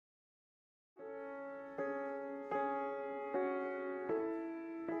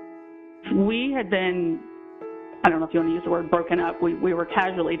we had been, I don't know if you want to use the word broken up. We were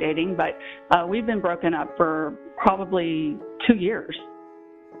casually dating, but we've been broken up for probably 2 years.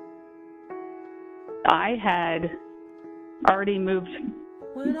 I had already moved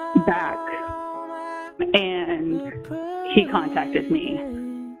back, and he contacted me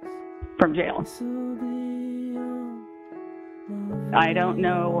from jail. I don't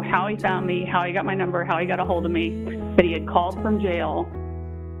know how he found me, how he got my number, how he got a hold of me, but he had called from jail,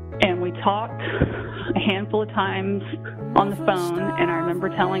 and we talked a handful of times on the phone, and I remember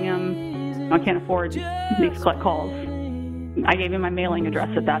telling him I can't afford these collect calls. I gave him my mailing address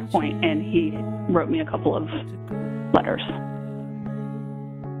at that point, and he wrote me a couple of letters.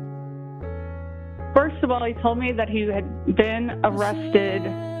 First of all, he told me that he had been arrested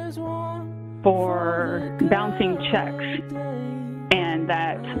for bouncing checks, and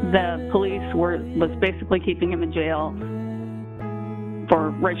that the police was basically keeping him in jail for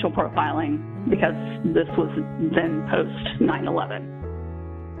racial profiling because this was then post 9/11.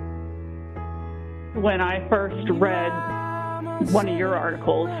 When I first read one of your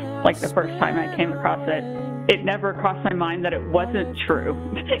articles, like the first time I came across it, it never crossed my mind that it wasn't true.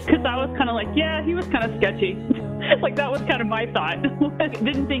 Because I was kind of like, yeah, he was kind of sketchy. Like, that was kind of my thought. I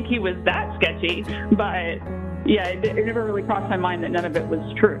didn't think he was that sketchy, but yeah, it never really crossed my mind that none of it was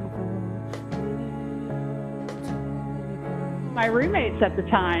true. My roommates at the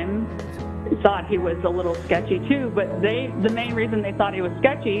time thought he was a little sketchy too, but the main reason they thought he was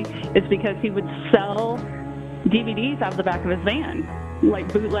sketchy is because he would sell DVDs out of the back of his van,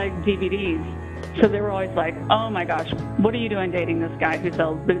 like bootleg DVDs. So they were always like, oh my gosh, what are you doing dating this guy who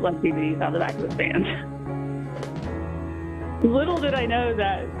sells bootleg DVDs out of the back of his van? Little did I know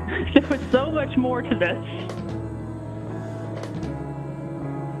that there was so much more to this.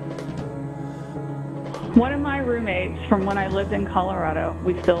 One of my roommates from when I lived in Colorado,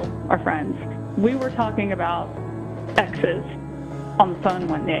 we still are friends, we were talking about exes on the phone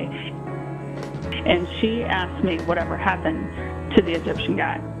one day, and she asked me whatever happened to the Egyptian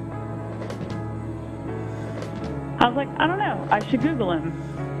guy. I was like, I don't know, I should Google him.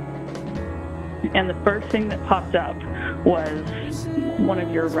 And the first thing that popped up was one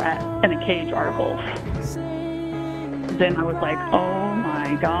of your rat in a cage articles. Then I was like, oh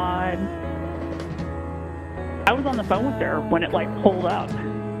my God. I was on the phone with her when it like pulled up,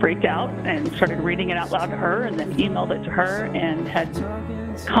 freaked out, and started reading it out loud to her, and then emailed it to her, and had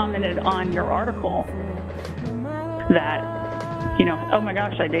commented on your article that, you know, oh my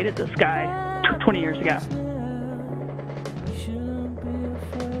gosh, I dated this guy 20 years ago.